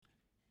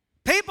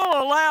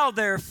allow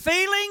their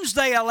feelings,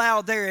 they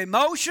allow their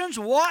emotions.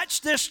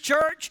 Watch this,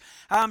 church.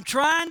 I'm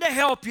trying to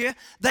help you.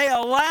 They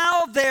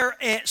allow their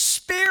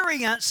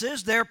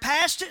experiences, their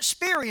past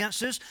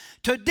experiences,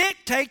 to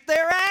dictate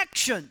their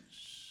actions.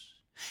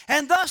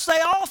 And thus they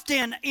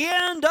often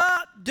end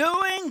up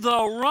doing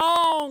the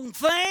wrong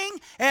thing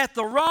at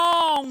the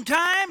wrong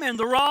time in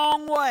the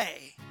wrong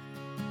way.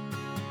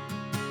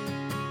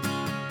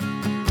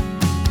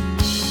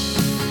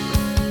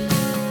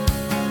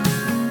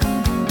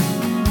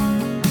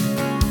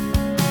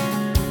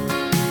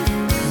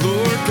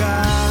 Lord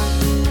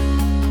God,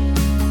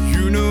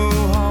 you know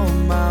all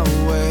my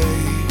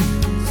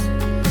ways.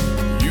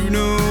 You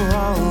know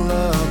all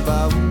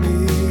about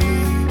me,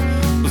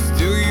 but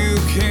still you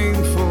came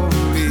for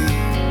me.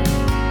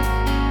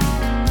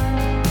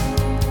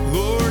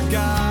 Lord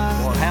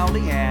God. Well,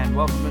 howdy and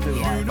welcome to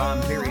New Life.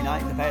 I'm Terry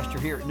Knight, the pastor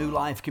here at New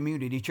Life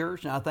Community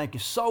Church, and I thank you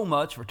so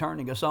much for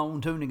turning us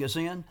on, tuning us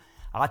in.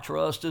 I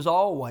trust, as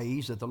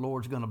always, that the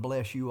Lord's going to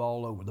bless you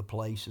all over the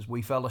place as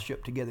we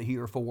fellowship together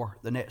here for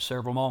the next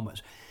several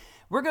moments.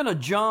 We're going to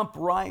jump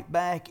right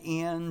back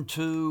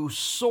into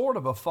sort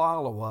of a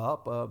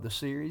follow-up of the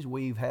series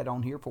we've had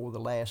on here for the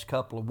last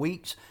couple of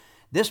weeks.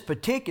 This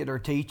particular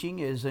teaching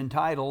is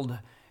entitled,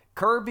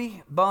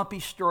 Curvy, Bumpy,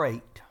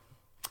 Straight.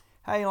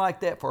 How do you like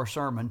that for a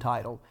sermon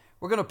title?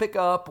 We're going to pick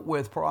up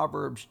with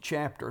Proverbs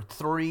chapter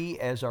 3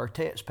 as our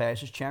text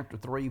passage, chapter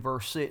 3,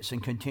 verse 6,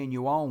 and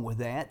continue on with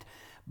that.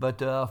 But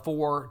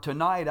for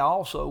tonight, I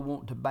also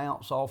want to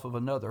bounce off of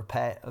another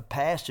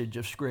passage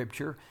of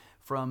Scripture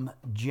from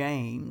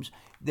James.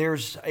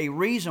 There's a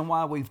reason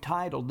why we've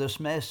titled this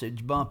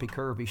message, Bumpy,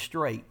 Curvy,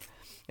 Straight.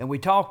 And we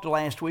talked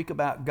last week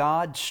about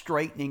God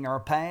straightening our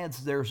paths.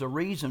 There's a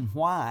reason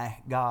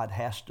why God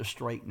has to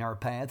straighten our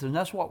paths, and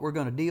that's what we're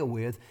going to deal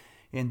with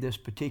in this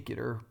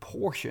particular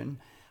portion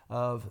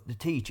of the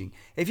teaching.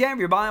 If you have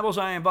your Bibles,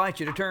 I invite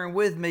you to turn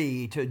with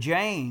me to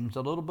James,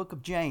 the little book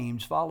of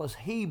James, follows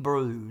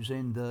Hebrews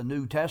in the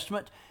New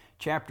Testament.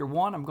 Chapter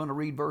 1, I'm going to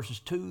read verses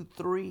 2,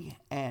 3,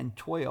 and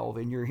 12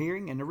 in your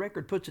hearing, and the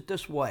record puts it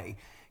this way.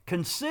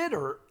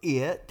 Consider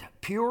it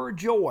pure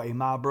joy,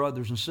 my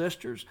brothers and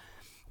sisters,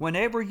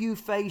 whenever you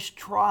face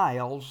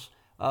trials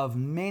of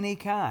many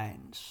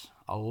kinds,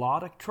 a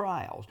lot of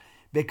trials,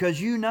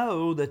 because you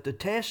know that the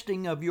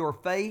testing of your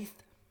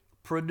faith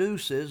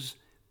produces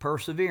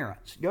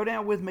perseverance. Go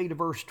down with me to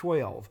verse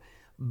 12.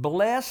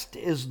 Blessed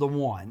is the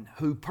one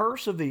who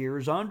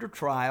perseveres under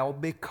trial,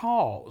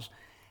 because,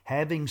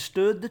 having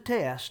stood the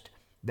test,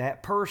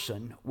 that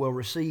person will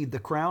receive the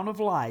crown of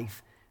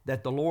life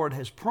that the Lord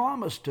has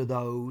promised to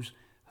those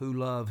who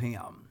love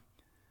Him.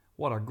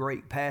 What a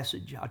great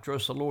passage. I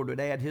trust the Lord would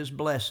add His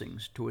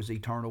blessings to His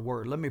eternal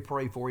word. Let me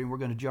pray for you, and we're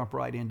going to jump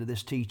right into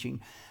this teaching.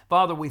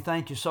 Father, we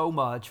thank you so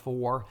much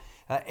for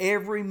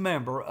every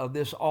member of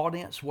this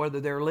audience,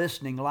 whether they're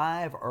listening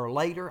live or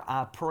later.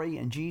 I pray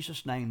in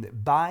Jesus' name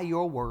that by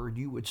your word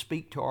you would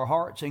speak to our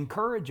hearts,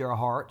 encourage our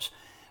hearts.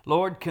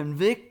 Lord,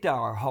 convict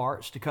our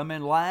hearts to come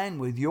in line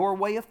with your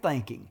way of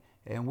thinking,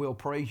 and we'll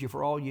praise you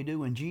for all you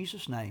do in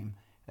Jesus' name.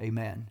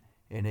 Amen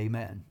and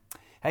amen.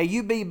 Hey,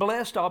 you be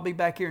blessed. I'll be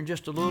back here in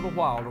just a little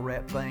while to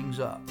wrap things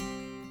up.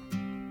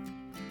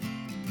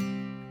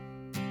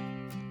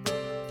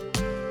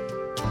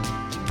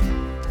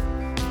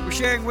 We're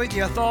sharing with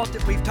you a thought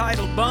that we've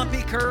titled Bumpy,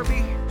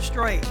 Curvy,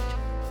 Straight.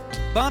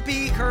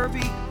 Bumpy,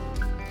 curvy,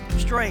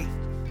 straight.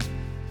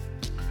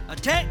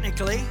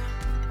 Technically,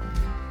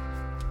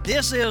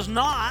 this is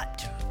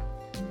not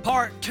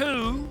part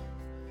 2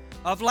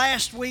 of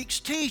last week's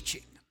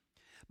teaching,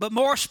 but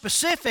more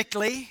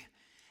specifically,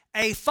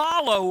 a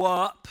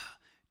follow-up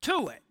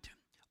to it,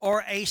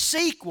 or a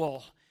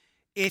sequel,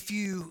 if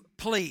you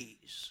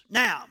please.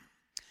 Now,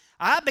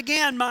 I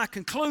began my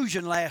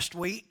conclusion last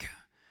week.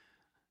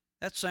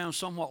 That sounds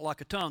somewhat like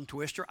a tongue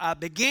twister. I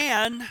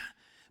began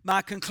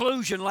my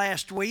conclusion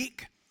last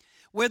week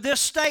with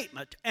this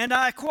statement, and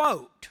I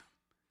quote,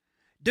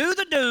 "Do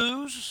the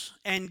do's,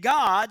 and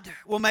God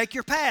will make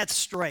your path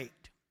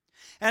straight."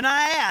 And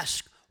I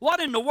ask, what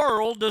in the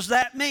world does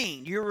that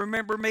mean? You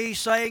remember me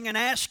saying and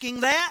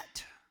asking that?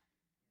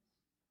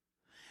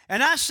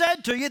 And I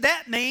said to you,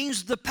 that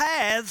means the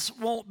paths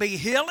won't be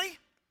hilly,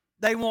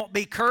 they won't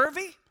be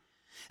curvy,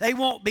 they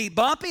won't be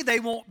bumpy,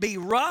 they won't be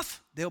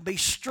rough, they'll be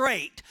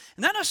straight.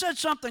 And then I said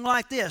something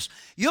like this: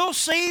 you'll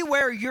see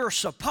where you're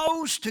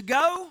supposed to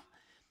go,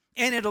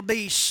 and it'll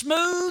be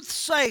smooth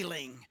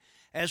sailing,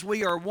 as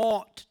we are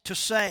wont to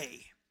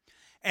say.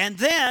 And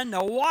then,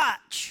 now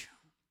watch,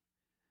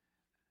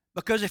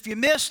 because if you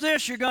miss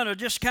this, you're going to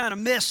just kind of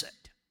miss it.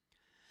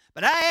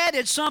 But I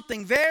added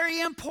something very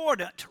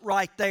important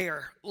right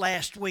there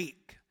last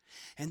week.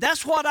 And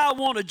that's what I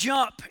want to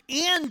jump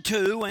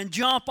into and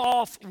jump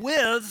off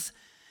with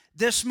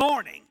this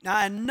morning. Now,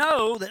 I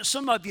know that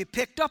some of you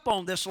picked up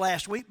on this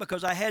last week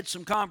because I had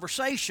some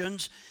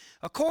conversations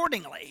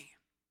accordingly.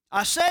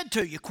 I said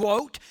to you,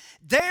 quote,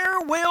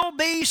 there will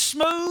be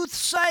smooth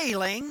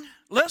sailing,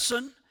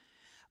 listen,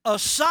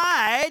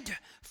 aside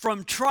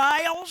from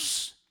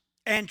trials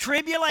and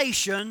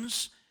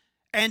tribulations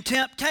and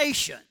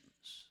temptations.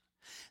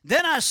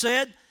 Then I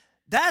said,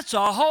 that's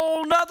a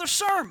whole nother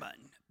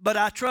sermon. But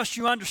I trust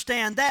you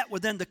understand that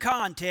within the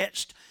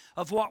context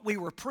of what we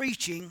were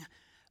preaching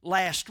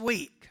last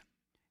week.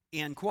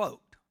 End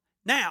quote.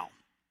 Now,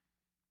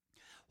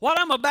 what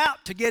I'm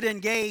about to get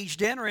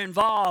engaged in or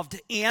involved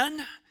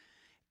in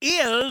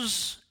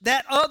is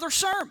that other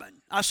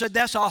sermon. I said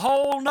that's a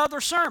whole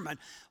nother sermon.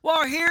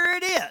 Well, here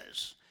it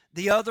is,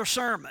 the other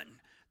sermon,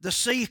 the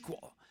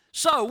sequel.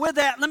 So with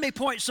that, let me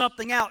point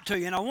something out to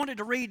you. And I wanted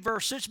to read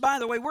verse 6. By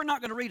the way, we're not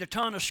going to read a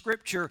ton of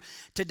Scripture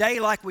today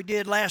like we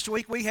did last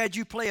week. We had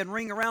you play and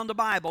ring around the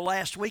Bible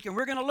last week, and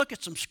we're going to look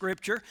at some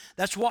Scripture.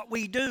 That's what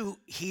we do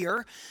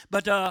here.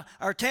 But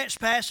our text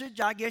passage,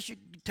 I guess you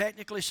could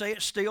technically say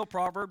it's still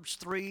Proverbs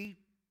 3,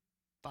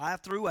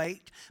 5 through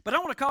 8. But I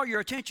want to call your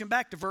attention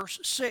back to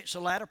verse 6, the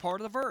latter part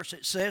of the verse.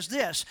 It says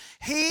this,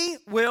 He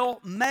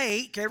will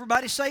make,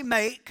 everybody say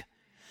make,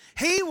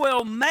 He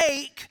will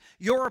make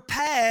your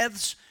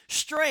paths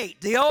straight.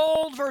 The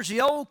old version,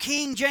 the old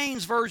King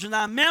James Version,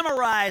 I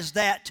memorized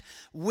that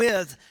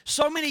with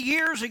so many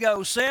years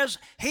ago, says,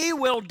 He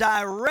will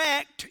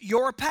direct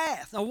your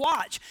path. Now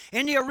watch,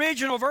 in the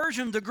original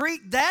version, the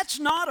Greek, that's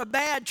not a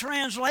bad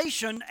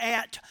translation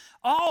at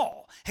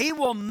all. He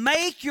will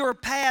make your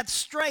path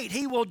straight.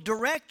 He will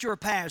direct your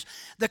paths.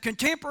 The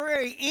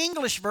contemporary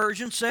English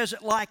version says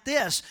it like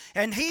this,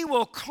 and He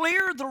will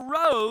clear the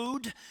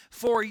road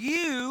for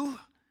you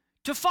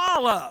to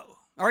follow.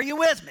 Are you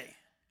with me?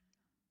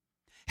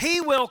 He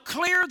will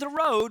clear the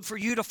road for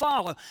you to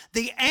follow.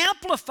 The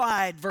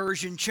Amplified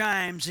Version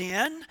chimes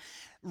in,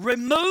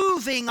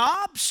 removing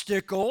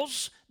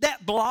obstacles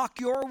that block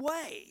your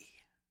way.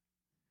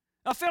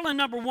 Now fill in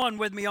number 1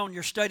 with me on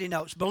your study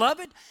notes.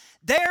 Beloved,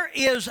 there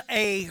is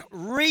a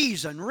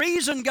reason.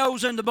 Reason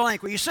goes in the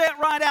blank. Will you say it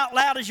right out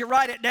loud as you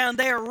write it down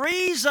there?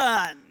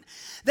 Reason.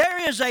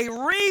 There is a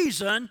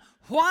reason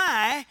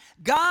why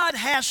God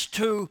has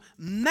to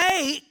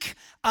make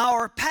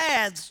our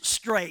paths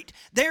straight.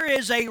 There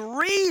is a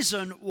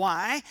reason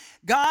why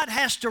God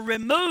has to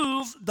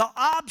remove the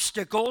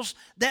obstacles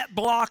that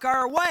block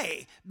our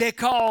way.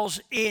 Because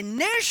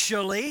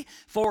initially,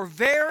 for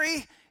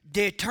very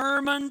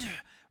determined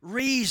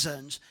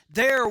reasons,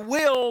 there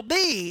will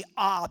be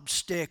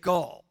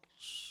obstacles.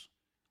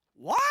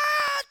 What?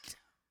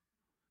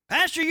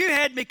 Pastor, you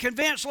had me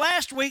convinced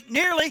last week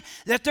nearly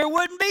that there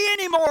wouldn't be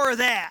any more of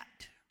that.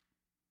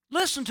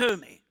 Listen to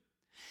me.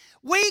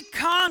 We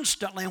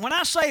constantly, when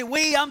I say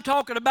we, I'm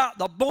talking about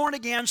the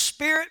born-again,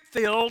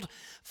 Spirit-filled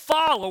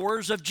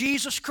followers of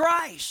Jesus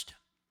Christ.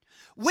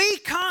 We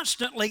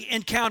constantly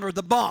encounter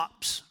the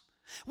bumps.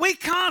 We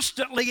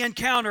constantly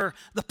encounter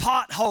the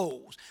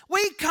potholes.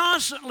 We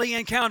constantly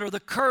encounter the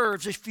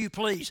curves, if you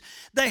please,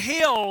 the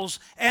hills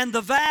and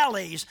the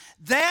valleys.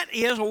 That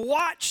is,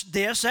 watch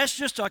this, that's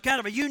just a kind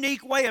of a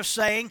unique way of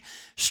saying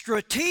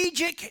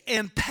strategic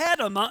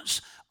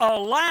impediments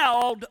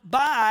allowed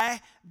by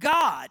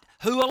God.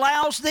 Who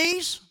allows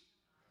these?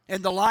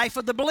 In the life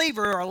of the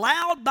believer, are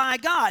allowed by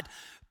God,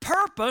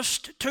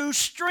 purposed to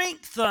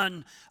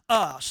strengthen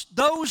us.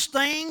 Those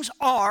things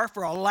are,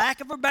 for a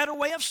lack of a better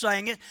way of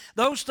saying it,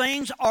 those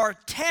things are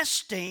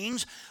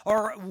testings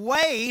or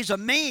ways, a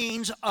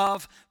means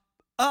of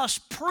us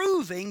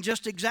proving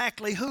just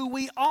exactly who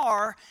we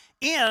are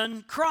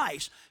in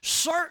Christ.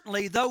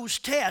 Certainly those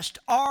tests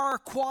are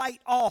quite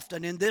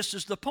often, and this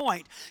is the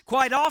point,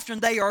 quite often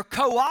they are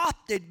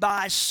co-opted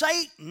by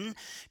Satan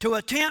to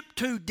attempt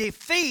to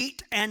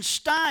defeat and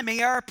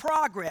stymie our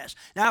progress.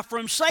 Now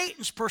from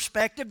Satan's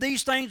perspective,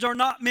 these things are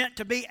not meant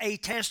to be a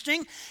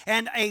testing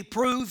and a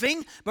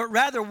proving, but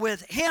rather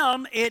with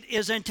him it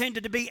is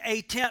intended to be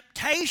a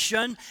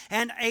temptation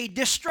and a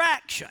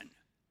distraction.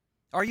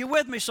 Are you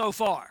with me so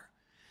far?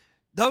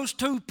 Those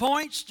 2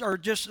 points are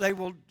just, they're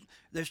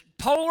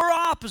polar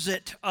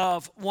opposite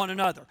of one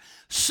another.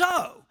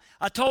 So,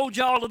 I told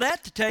you all of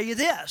that to tell you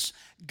this.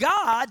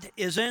 God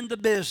is in the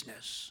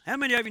business. How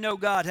many of you know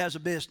God has a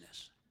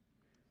business?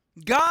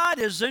 God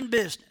is in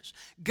business.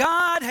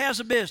 God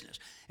has a business.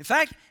 In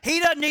fact, He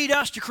doesn't need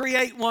us to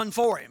create one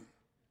for Him.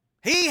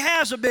 He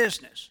has a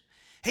business.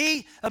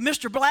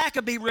 Mr.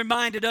 Blackaby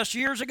reminded us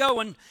years ago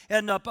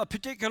in a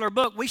particular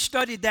book. We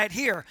studied that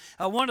here.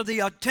 One of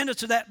the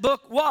tenets of that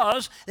book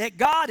was that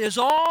God is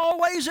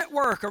always at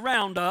work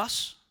around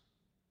us.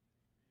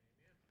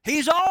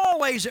 He's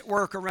always at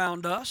work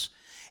around us.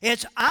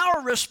 It's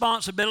our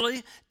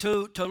responsibility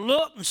to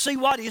look and see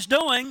what He's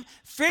doing,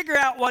 figure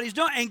out what He's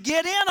doing, and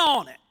get in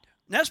on it.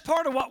 And that's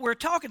part of what we're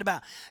talking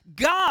about.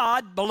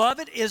 God,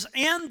 beloved, is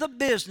in the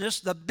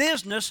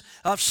business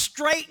of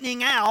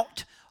straightening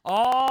out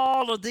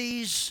all of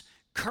these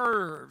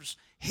curves,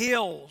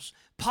 hills,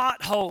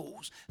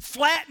 potholes,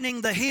 flattening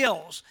the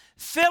hills,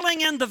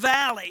 filling in the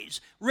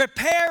valleys,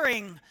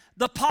 repairing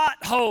the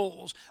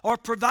potholes, or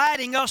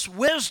providing us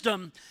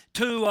wisdom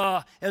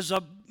to, as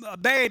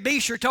Barry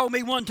Beecher told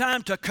me one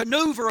time, to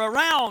maneuver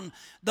around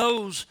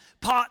those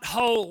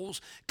potholes,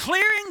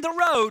 clearing the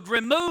road,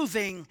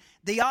 removing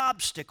the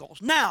obstacles.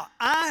 Now,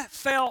 I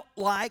felt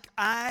like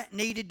I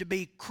needed to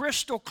be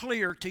crystal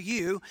clear to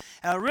you.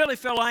 I really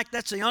feel like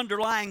that's the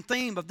underlying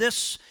theme of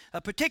this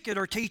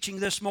particular teaching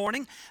this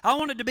morning. I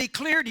wanted to be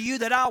clear to you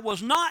that I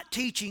was not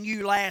teaching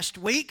you last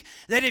week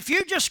that if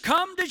you just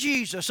come to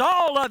Jesus,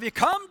 all of you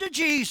come to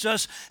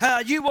Jesus,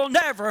 you will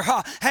never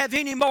have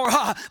any more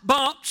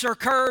bumps or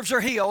curves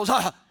or hills.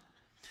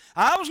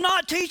 I was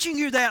not teaching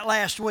you that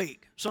last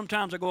week.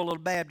 Sometimes I go a little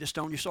Baptist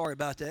on you. Sorry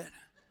about that.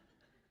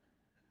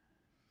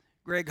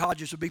 Greg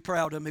Hodges would be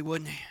proud of me,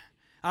 wouldn't he?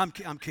 I'm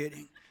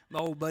kidding. My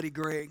old buddy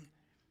Greg.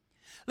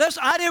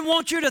 Listen, I didn't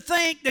want you to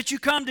think that you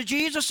come to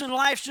Jesus and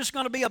life's just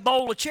going to be a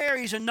bowl of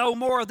cherries and no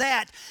more of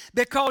that,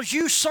 because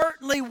you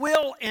certainly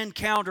will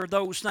encounter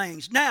those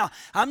things. Now,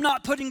 I'm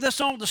not putting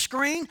this on the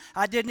screen.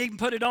 I didn't even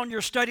put it on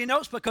your study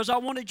notes because I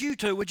wanted you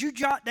to. Would you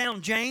jot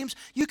down James?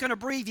 You can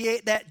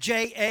abbreviate that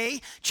J.A.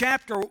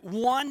 chapter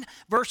 1,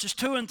 verses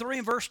 2 and 3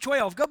 and verse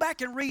 12. Go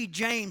back and read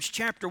James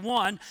chapter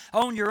 1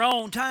 on your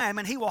own time,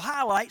 and he will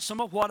highlight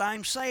some of what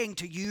I'm saying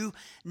to you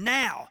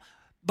now.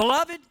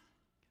 Beloved,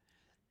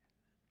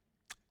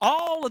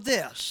 all of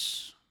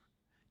this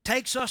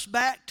takes us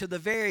back to the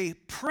very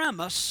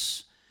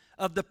premise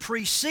of the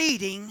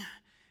preceding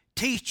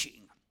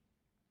teaching.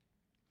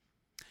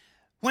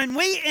 When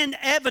we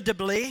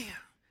inevitably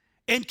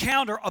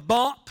encounter a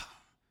bump,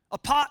 a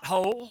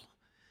pothole,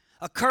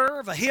 a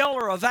curve, a hill,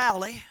 or a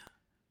valley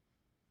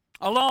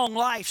along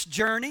life's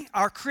journey,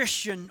 our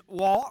Christian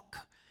walk,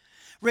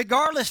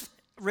 regardless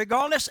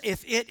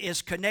if it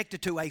is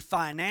connected to a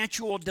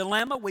financial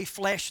dilemma, we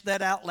fleshed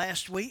that out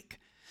last week,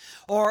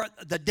 or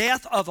the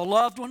death of a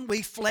loved one,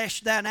 we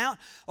fleshed that out,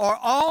 or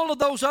all of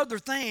those other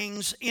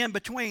things in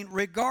between,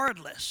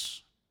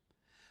 regardless,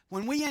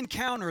 when we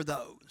encounter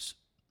those,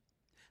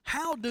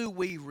 how do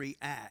we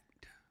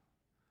react?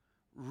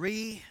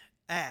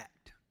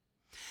 React.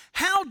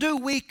 How do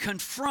we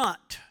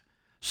confront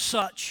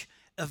such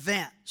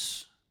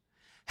events?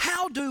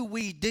 How do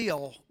we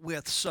deal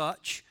with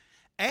such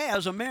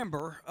as a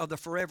member of the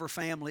forever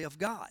family of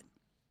God?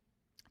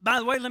 By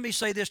the way, let me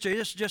say this to you.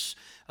 This is just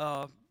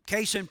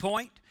case in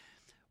point.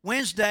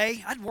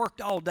 Wednesday, I'd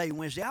worked all day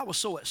Wednesday. I was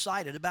so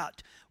excited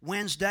about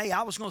Wednesday.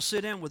 I was going to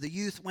sit in with the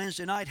youth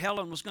Wednesday night.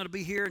 Helen was going to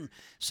be here and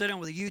sit in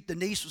with the youth.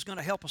 Denise was going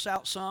to help us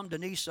out some.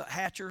 Denise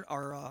Hatcher,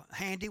 or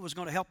Handy, was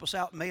going to help us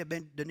out. It may have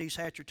been Denise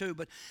Hatcher too,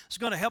 but was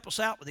going to help us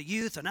out with the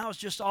youth, and I was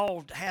just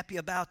all happy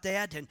about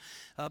that. And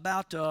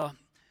about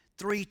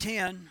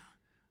 3:10,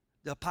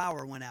 the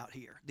power went out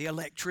here. The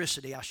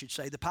electricity, I should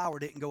say. The power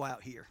didn't go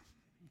out here,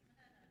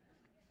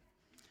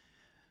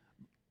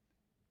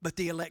 but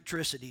the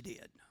electricity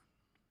did.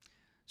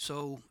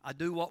 So I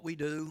do what we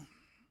do.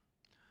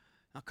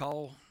 I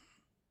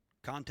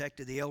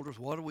contacted the elders.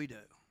 What do we do?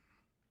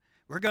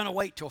 We're going to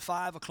wait till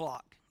 5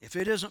 o'clock. If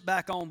it isn't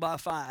back on by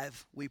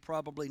 5, we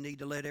probably need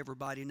to let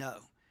everybody know.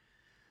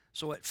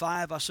 So at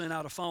 5, I sent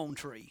out a phone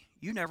tree.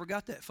 You never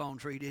got that phone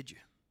tree, did you?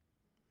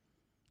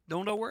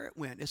 Don't know where it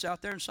went. It's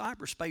out there in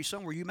cyberspace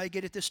somewhere. You may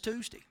get it this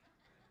Tuesday.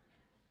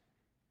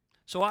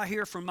 So I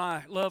hear from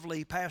my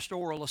lovely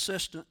pastoral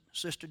assistant,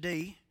 Sister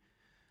D,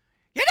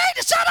 "You need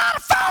to set out a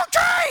phone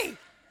tree!"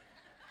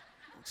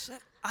 I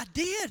said, "I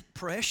did,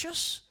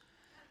 precious.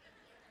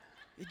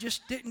 It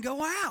just didn't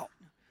go out."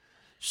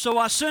 So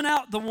I sent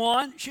out the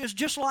one. She was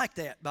just like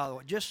that, by the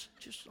way. Just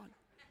like.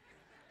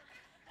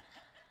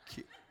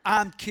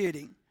 I'm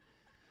kidding.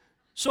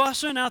 So I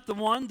sent out the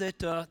one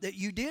that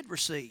you did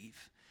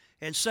receive.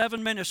 And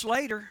 7 minutes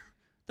later,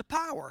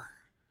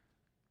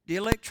 the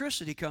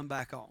electricity come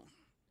back on.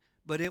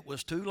 But it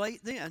was too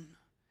late then.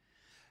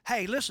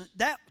 Hey, listen,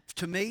 that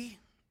to me,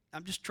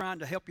 I'm just trying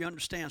to help you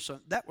understand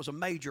something. That was a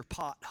major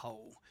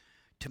pothole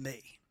to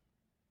me.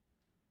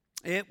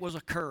 It was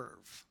a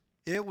curve.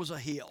 It was a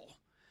hill.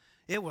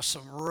 It was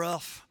some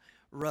rough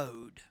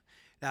road.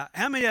 Now,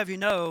 how many of you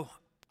know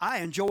I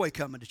enjoy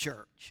coming to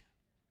church?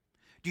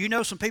 Do you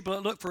know some people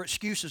that look for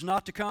excuses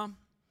not to come?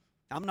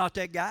 I'm not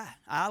that guy.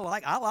 I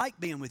like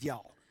being with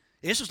y'all.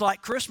 This is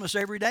like Christmas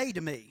every day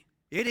to me.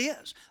 It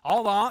is.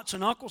 All the aunts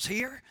and uncles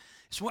here,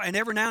 and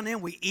every now and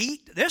then we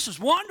eat. This is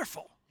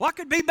wonderful. What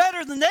could be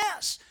better than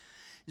this?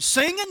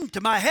 Singing to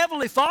my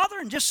Heavenly Father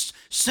and just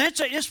sense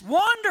it. It's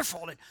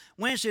wonderful. And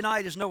Wednesday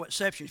night is no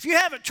exception. If you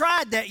haven't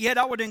tried that yet,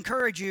 I would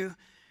encourage you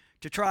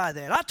to try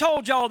that. I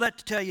told y'all that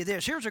to tell you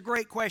this. Here's a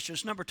great question.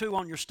 It's number 2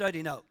 on your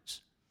study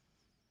notes.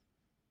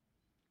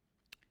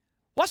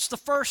 What's the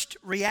first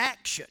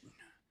reaction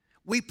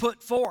we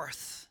put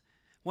forth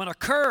when a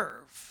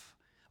curve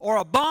or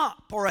a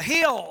bump or a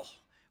hill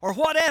or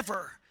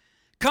whatever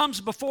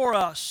comes before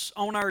us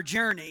on our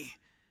journey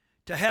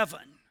to heaven?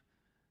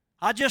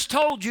 I just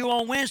told you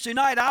on Wednesday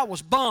night I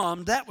was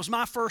bummed. That was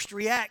my first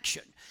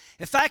reaction.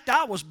 In fact,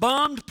 I was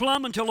bummed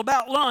plumb until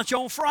about lunch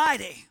on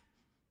Friday.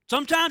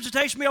 Sometimes it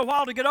takes me a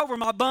while to get over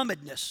my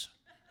bummedness.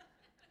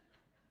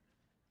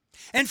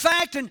 In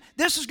fact, and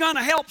this is going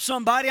to help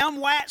somebody, I'm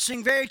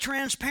waxing very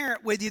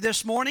transparent with you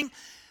this morning.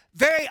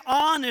 Very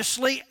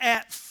honestly,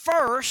 at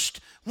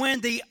first,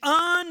 when the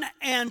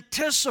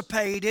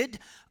unanticipated,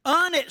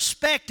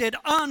 unexpected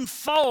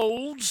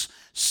unfolds,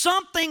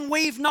 something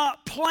we've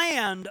not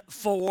planned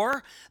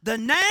for, the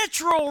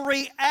natural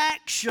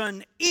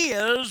reaction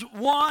is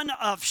one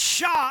of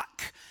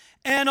shock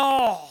and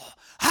awe.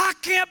 I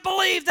can't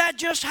believe that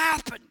just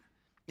happened.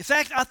 In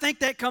fact, I think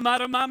that come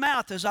out of my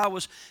mouth as I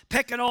was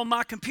picking on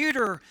my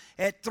computer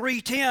at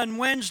 3:10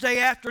 Wednesday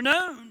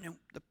afternoon. And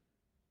the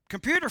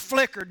computer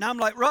flickered, and I'm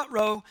like,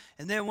 ruh-roh.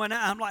 And then when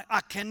I'm like,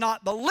 I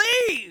cannot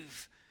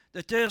believe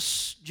that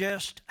this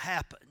just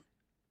happened.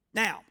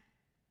 Now,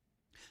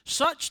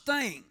 such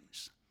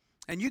things,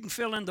 and you can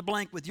fill in the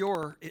blank with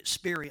your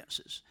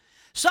experiences,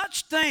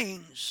 such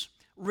things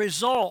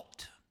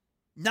result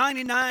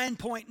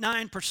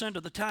 99.9%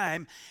 of the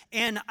time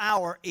in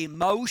our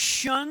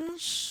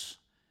emotions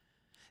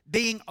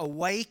being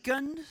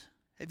awakened.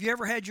 Have you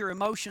ever had your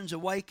emotions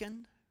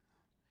awakened?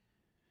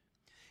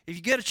 If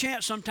you get a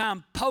chance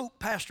sometime, poke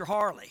Pastor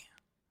Harley.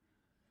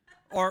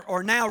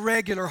 Or now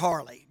regular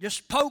Harley.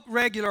 Just poke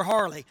regular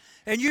Harley.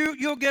 And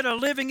you'll get a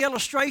living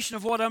illustration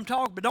of what I'm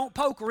talking about. Don't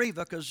poke her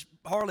either, because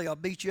Harley will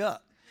beat you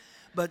up.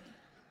 But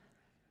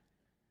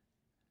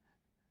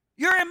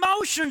your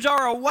emotions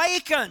are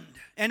awakened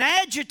and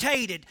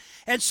agitated.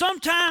 And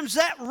sometimes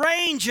that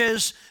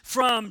ranges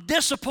from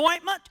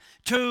disappointment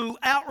to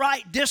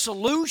outright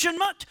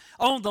disillusionment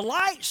on the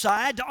light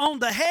side, to on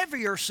the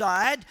heavier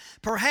side,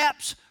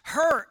 perhaps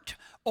hurt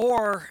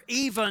or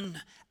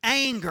even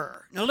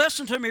anger. Now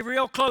listen to me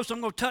real close.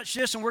 I'm going to touch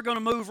this and we're going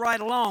to move right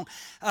along.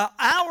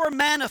 Our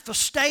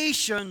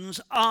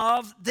manifestations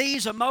of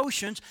these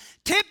emotions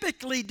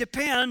typically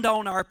depend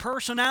on our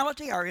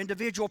personality, our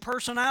individual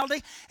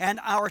personality, and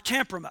our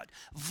temperament.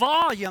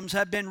 Volumes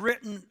have been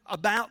written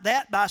about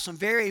that by some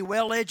very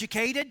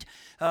well-educated,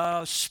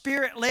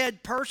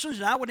 Spirit-led persons,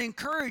 and I would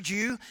encourage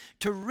you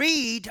to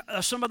read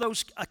some of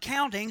those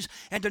accountings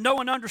and to know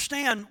and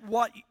understand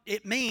what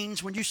it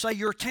means when you say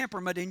your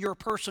temperament and your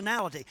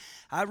personality.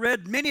 I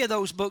read many of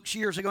those books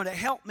years ago, and it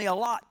helped me a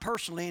lot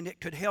personally, and it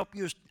could help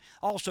you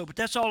also, but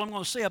that's all I'm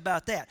going to say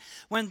about that.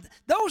 When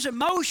those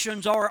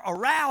emotions are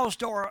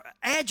aroused or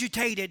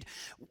agitated,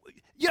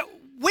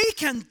 we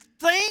can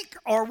think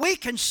or we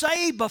can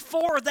say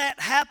before that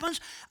happens,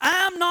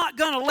 I'm not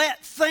going to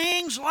let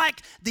things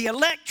like the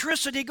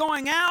electricity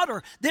going out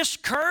or this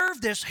curve,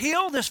 this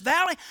hill, this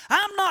valley,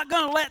 I'm not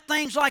going to let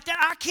things like that.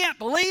 I can't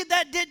believe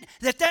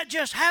that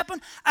just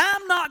happened.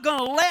 I'm not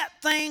going to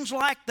let things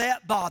like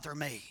that bother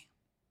me.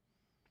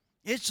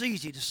 It's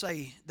easy to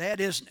say that,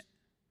 isn't it?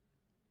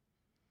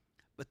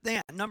 But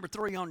then, number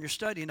 3 on your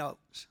study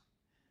notes,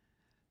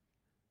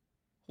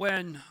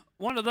 when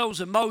one of those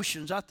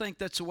emotions, I think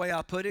that's the way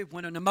I put it,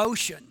 when an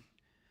emotion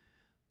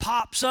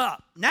pops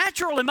up,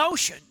 natural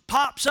emotion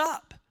pops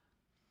up,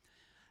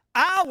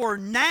 our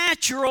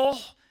natural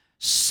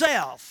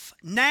self,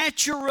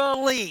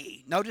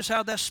 naturally, notice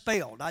how that's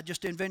spelled. I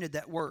just invented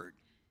that word.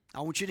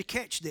 I want you to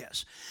catch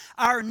this.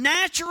 Our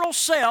natural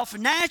self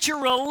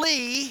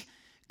naturally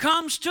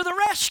comes to the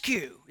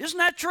rescue. Isn't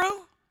that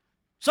true?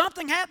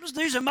 Something happens,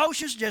 these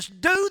emotions just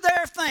do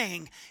their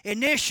thing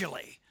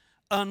initially.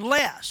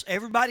 Unless,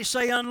 everybody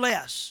say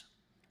unless.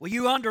 Will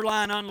you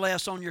underline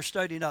unless on your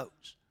study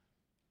notes?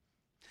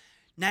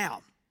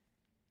 Now,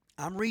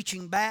 I'm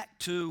reaching back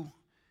to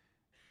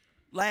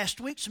last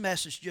week's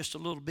message just a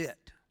little bit.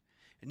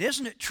 And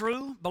isn't it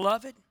true,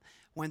 beloved,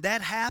 when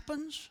that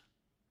happens,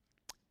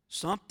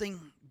 something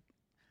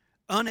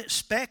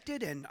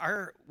unexpected and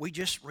we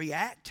just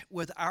react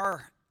with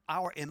our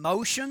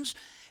emotions,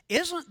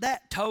 isn't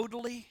that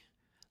totally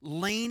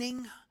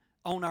leaning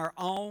on our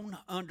own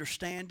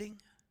understanding?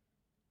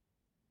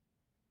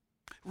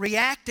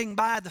 Reacting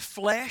by the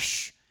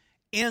flesh,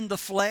 in the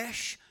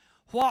flesh,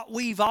 what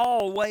we've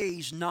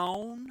always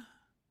known?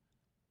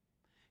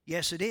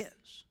 Yes, it is.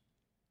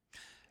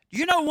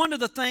 You know, one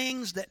of the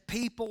things that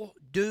people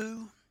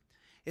do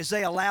is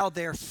they allow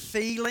their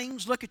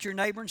feelings, look at your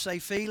neighbor and say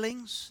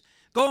feelings.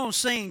 Go on,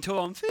 sing to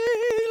them,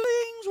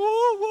 feelings,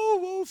 whoa, whoa,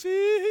 whoa,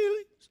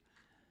 feelings.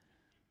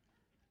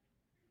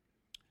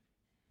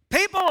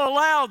 People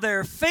allow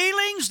their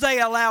feelings, they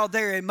allow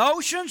their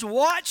emotions.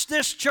 Watch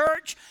this,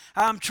 church.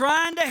 I'm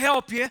trying to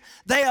help you.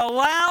 They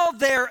allow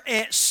their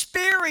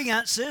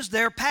experiences,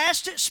 their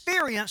past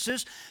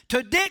experiences,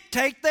 to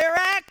dictate their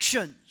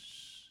actions.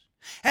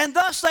 And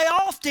thus they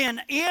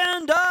often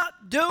end up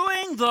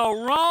doing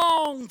the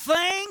wrong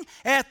thing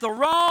at the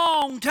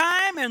wrong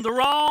time in the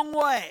wrong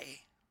way.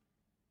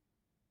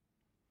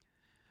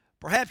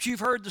 Perhaps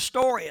you've heard the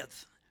story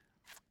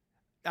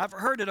I've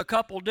heard it a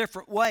couple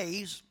different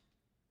ways.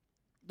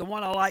 The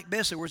one I like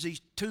best was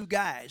these two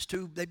guys.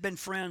 They've been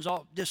friends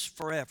just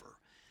forever.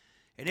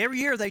 And every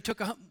year they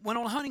went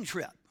on a hunting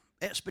trip,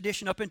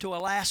 expedition up into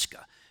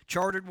Alaska,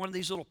 chartered one of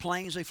these little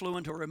planes. They flew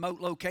into a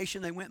remote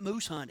location. They went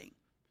moose hunting.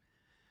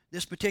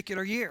 This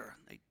particular year,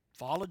 they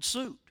followed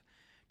suit,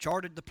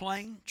 chartered the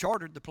plane,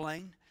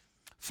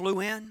 flew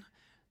in.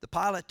 The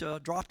pilot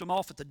dropped them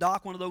off at the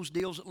dock, one of those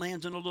deals that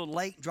lands in a little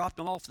lake, dropped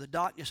them off at the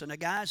dock. And said, the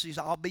guy says,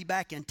 I'll be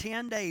back in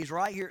 10 days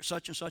right here at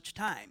such and such a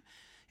time.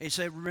 And he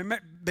said,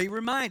 be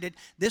reminded,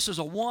 this is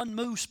a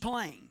one-moose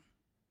plane.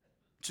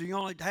 So you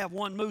only have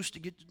one moose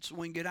so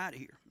we can get out of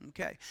here.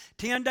 Okay.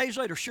 10 days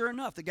later, sure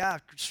enough, the guy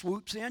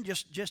swoops in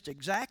just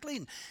exactly.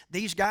 And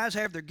these guys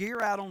have their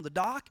gear out on the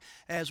dock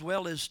as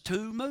well as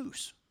two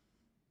moose.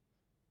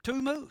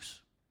 Two moose.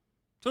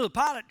 So the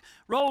pilot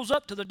rolls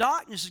up to the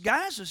dock and says,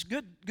 guys, it's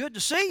good to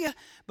see you,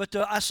 but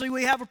I see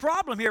we have a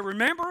problem here.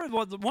 Remember,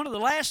 one of the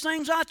last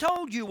things I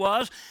told you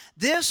was,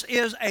 this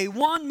is a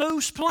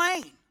one-moose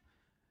plane,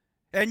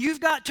 and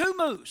you've got two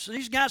moose. And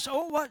these guys said,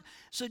 oh, what?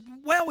 Said,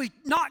 well, we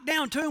knocked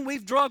down two, and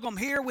we've drug them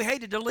here. We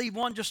hated to leave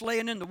one just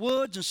laying in the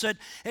woods, and said,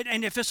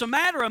 and if it's a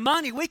matter of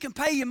money, we can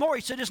pay you more.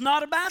 He said, it's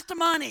not about the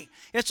money.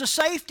 It's a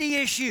safety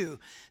issue.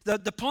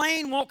 The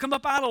plane won't come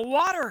up out of the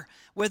water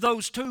with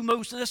those two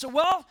moose. And they said,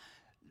 well,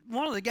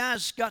 one of the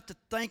guys got to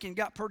thinking,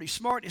 got pretty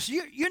smart. He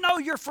said, you know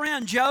your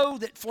friend Joe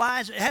that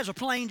has a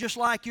plane just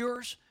like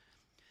yours?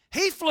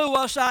 He flew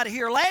us out of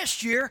here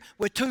last year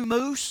with two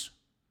moose.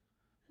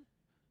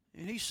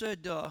 And he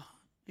said,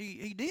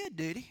 he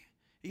did he?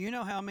 You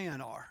know how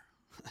men are.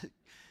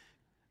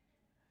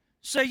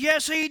 Said,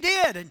 yes, he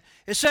did. And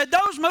it said,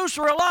 those moose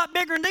were a lot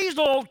bigger than these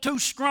little two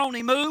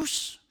scrawny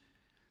moose.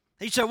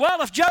 He said,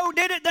 well, if Joe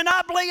did it, then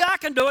I believe I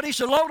can do it. He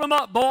said, load them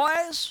up,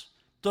 boys.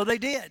 So they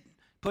did.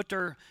 Put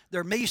their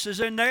mises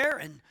in there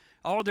and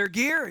all their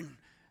gear, and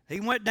he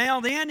went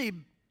down then, he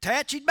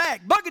taxied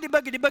back. Boogity,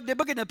 boogity, boogity,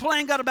 boogity. The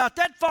plane got about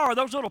that far,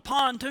 those little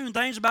pontoon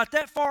things, about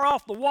that far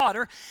off the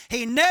water.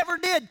 He never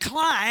did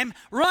climb,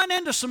 run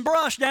into some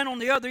brush down on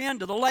the other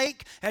end of the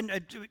lake, and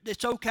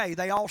it's okay,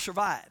 they all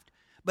survived.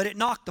 But it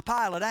knocked the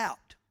pilot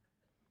out.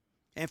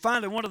 And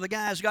finally, one of the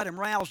guys got him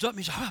roused up, and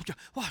he said,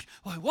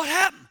 what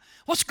happened?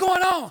 What's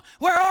going on?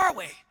 Where are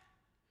we?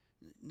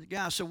 The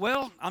guy said,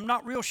 well, I'm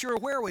not real sure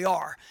where we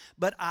are,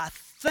 but I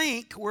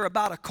think we're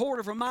about a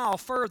quarter of a mile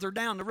further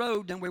down the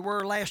road than we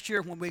were last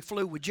year when we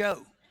flew with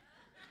Joe.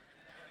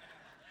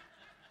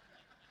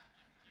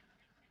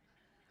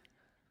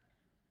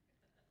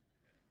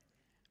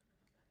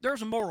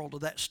 There's a moral to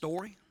that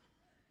story.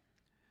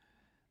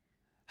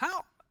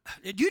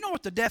 Do you know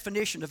what the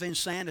definition of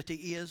insanity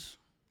is?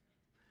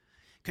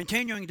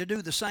 Continuing to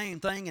do the same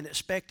thing and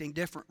expecting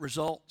different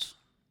results.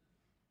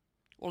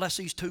 Well, that's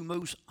these two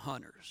moose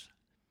hunters.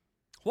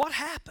 What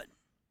happened?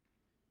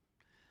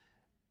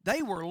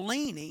 They were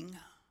leaning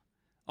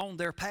on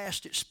their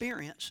past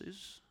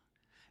experiences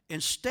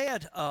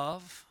instead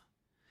of,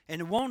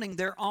 and wanting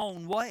their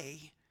own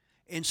way,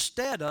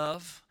 instead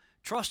of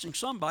trusting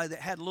somebody that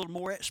had a little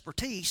more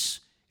expertise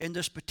in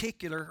this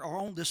particular, or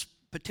on this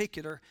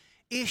particular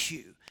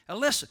issue. Now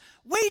listen,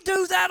 we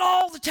do that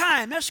all the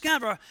time. That's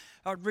kind of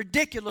a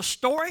ridiculous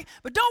story,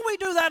 but don't we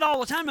do that all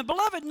the time? And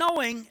beloved,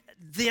 knowing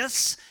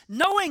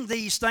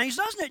these things,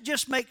 doesn't it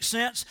just make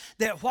sense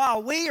that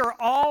while we are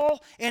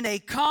all in a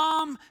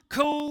calm,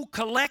 cool,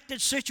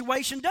 collected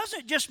situation, doesn't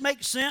it just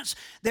make sense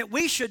that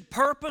we should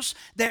purpose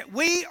that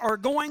we are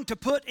going to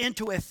put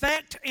into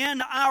effect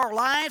in our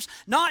lives,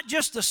 not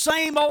just the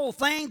same old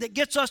thing that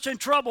gets us in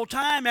trouble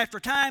time after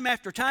time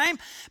after time,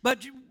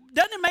 but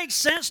doesn't it make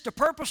sense to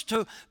purpose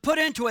to put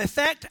into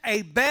effect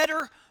a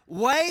better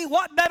way?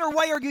 What better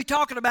way are you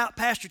talking about,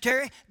 Pastor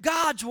Terry?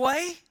 God's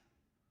way.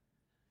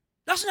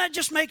 Doesn't that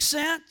just make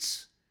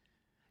sense?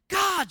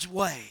 God's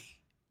way.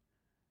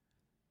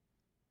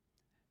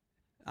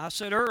 I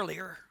said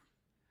earlier,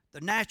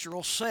 the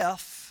natural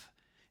self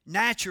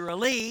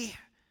naturally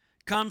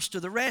comes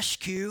to the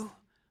rescue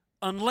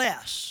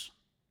unless.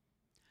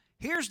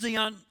 Here's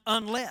the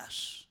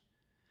unless.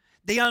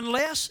 The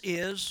unless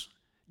is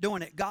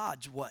doing it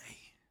God's way.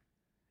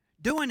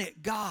 Doing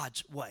it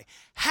God's way.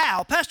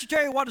 How? Pastor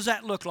Terry, what does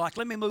that look like?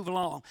 Let me move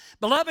along.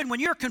 Beloved, when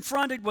you're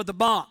confronted with a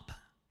bump,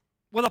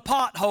 with a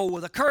pothole,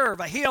 with a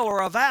curve, a hill,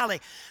 or a valley,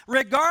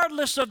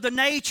 regardless of the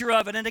nature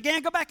of it. And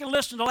again, go back and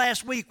listen to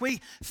last week.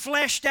 We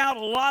fleshed out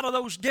a lot of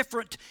those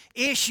different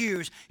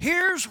issues.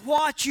 Here's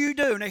what you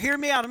do. Now, hear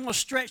me out. I'm going to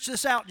stretch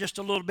this out just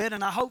a little bit,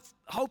 and I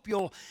hope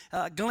you'll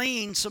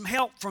glean some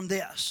help from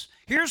this.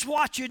 Here's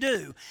what you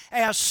do.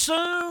 As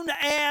soon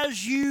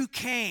as you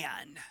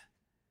can,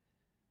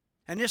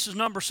 and this is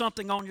number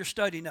something on your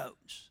study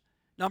notes,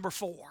 number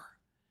 4.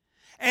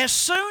 As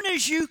soon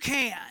as you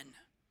can,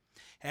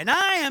 and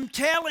I am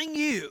telling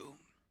you,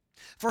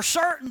 for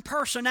certain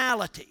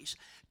personalities,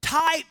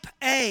 type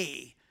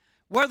A,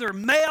 whether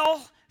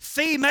male,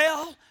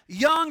 female,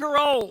 young or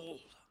old,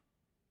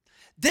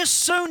 this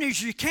soon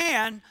as you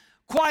can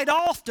quite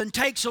often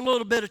takes a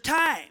little bit of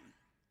time.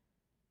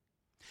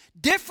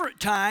 Different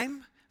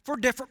time for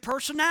different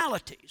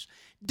personalities.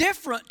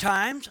 Different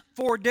times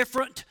for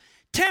different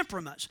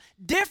temperaments.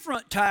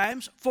 Different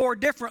times for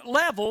different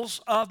levels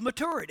of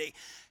maturity.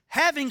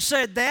 Having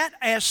said that,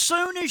 as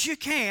soon as you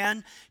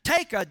can,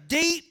 take a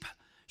deep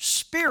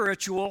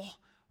spiritual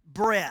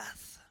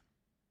breath.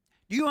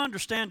 Do you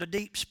understand a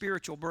deep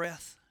spiritual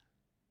breath?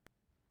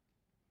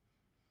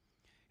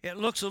 It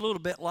looks a little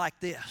bit like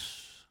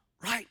this.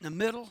 Right in the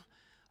middle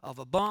of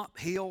a bump,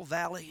 hill,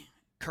 valley,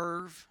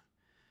 curve,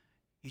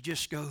 you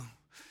just go,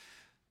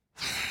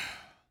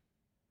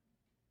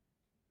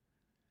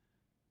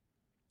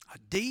 a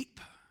deep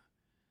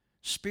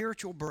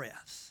spiritual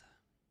breath.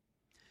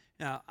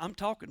 Now, I'm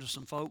talking to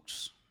some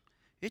folks.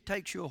 It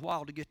takes you a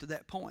while to get to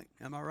that point.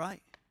 Am I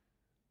right?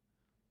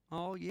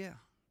 Oh, yeah.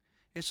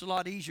 It's a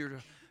lot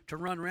easier to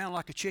run around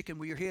like a chicken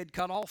with your head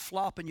cut off,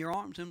 flopping your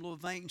arms, and little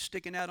veins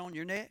sticking out on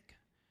your neck,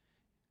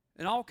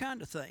 and all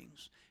kinds of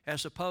things,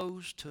 as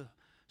opposed to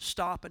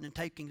stopping and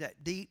taking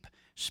that deep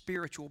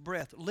spiritual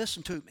breath.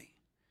 Listen to me.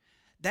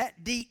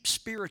 That deep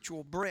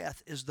spiritual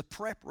breath is the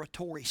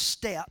preparatory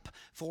step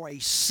for a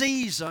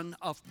season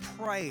of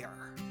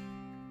prayer.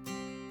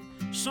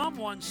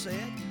 Someone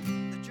said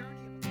the journey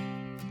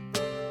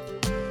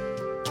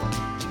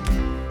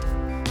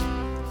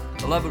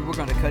of... Beloved, we're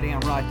going to cut in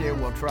right there.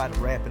 We'll try to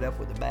wrap it up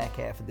with the back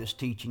half of this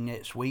teaching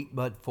next week.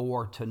 But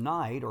for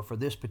tonight, or for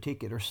this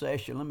particular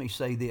session, let me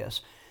say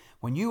this.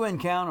 When you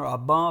encounter a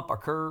bump, a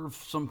curve,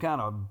 some kind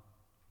of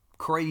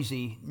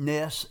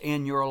craziness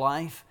in your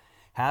life,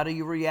 how do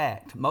you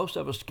react? Most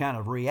of us kind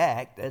of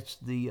react. That's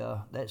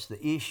the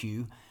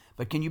issue.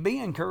 But can you be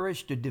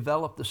encouraged to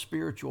develop the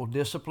spiritual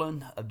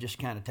discipline of just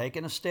kind of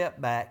taking a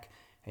step back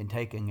and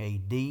taking a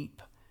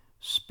deep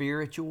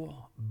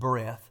spiritual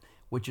breath,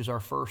 which is our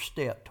first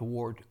step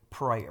toward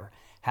prayer?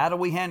 How do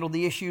we handle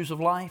the issues of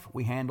life?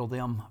 We handle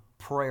them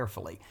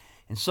prayerfully.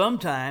 And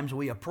sometimes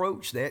we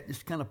approach that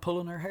just kind of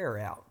pulling our hair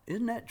out.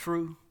 Isn't that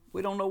true?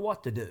 We don't know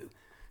what to do.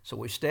 So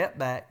we step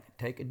back,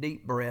 take a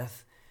deep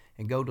breath,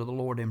 and go to the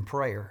Lord in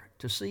prayer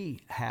to see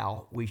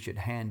how we should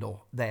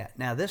handle that.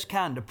 Now, this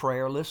kind of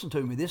prayer, listen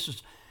to me,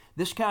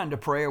 this kind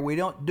of prayer, we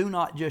do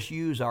not just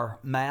use our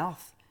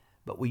mouth,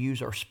 but we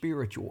use our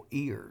spiritual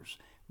ears.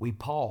 We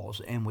pause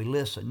and we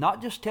listen,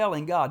 not just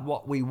telling God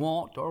what we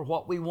want or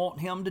what we want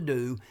Him to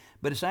do,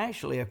 but it's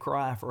actually a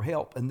cry for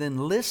help, and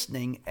then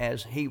listening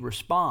as He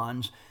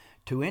responds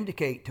to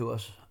indicate to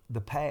us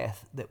the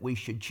path that we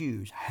should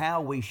choose,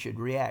 how we should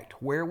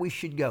react, where we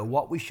should go,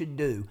 what we should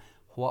do,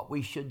 what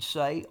we should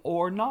say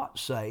or not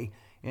say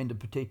in the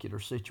particular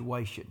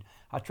situation.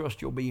 I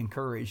trust you'll be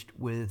encouraged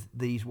with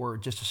these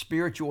words. Just a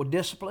spiritual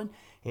discipline.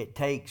 It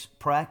takes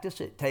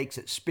practice. It takes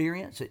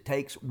experience. It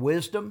takes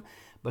wisdom.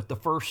 But the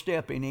first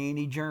step in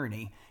any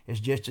journey is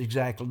just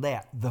exactly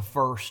that, the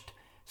first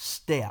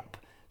step.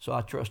 So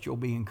I trust you'll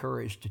be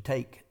encouraged to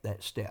take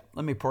that step.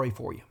 Let me pray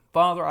for you.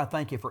 Father, I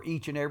thank you for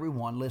each and every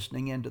one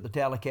listening into the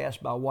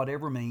telecast by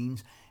whatever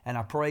means, and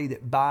I pray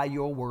that by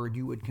your word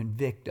you would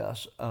convict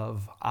us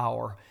of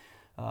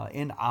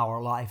in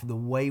our life, the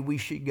way we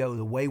should go,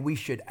 the way we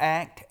should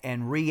act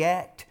and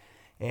react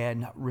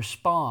and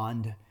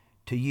respond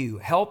to you.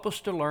 Help us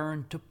to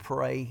learn to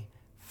pray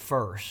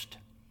first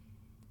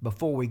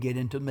before we get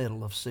into the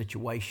middle of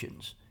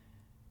situations,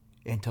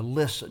 and to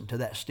listen to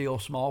that still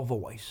small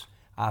voice.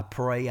 I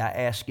pray, I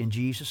ask in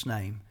Jesus'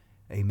 name,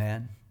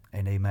 amen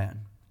and amen.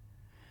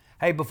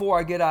 Hey, before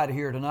I get out of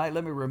here tonight,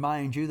 let me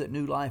remind you that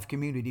New Life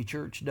Community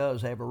Church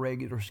does have a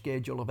regular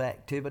schedule of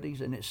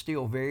activities, and it's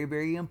still very,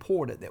 very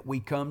important that we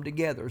come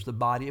together as the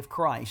body of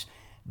Christ,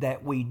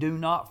 that we do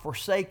not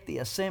forsake the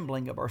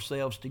assembling of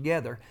ourselves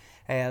together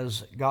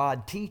as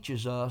God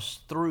teaches us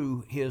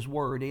through His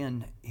Word,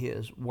 in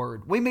His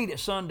Word. We meet on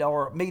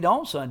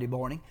Sunday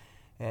morning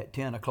at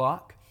 10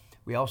 o'clock.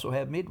 We also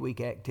have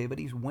midweek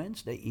activities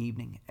Wednesday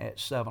evening at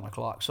 7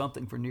 o'clock,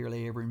 something for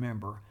nearly every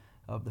member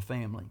of the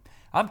family.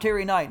 I'm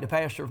Terry Knight, the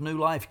pastor of New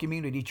Life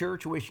Community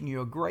Church, wishing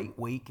you a great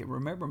week. And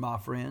remember, my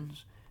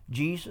friends,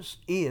 Jesus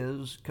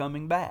is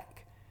coming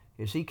back.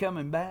 Is He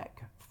coming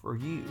back for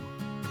you?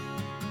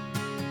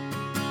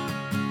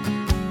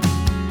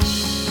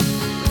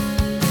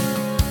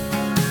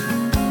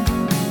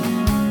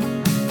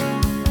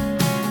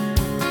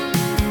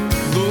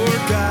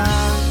 Lord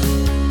God,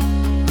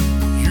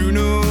 you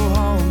know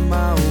all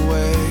my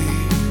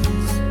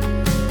ways.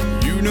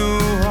 You know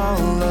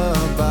all of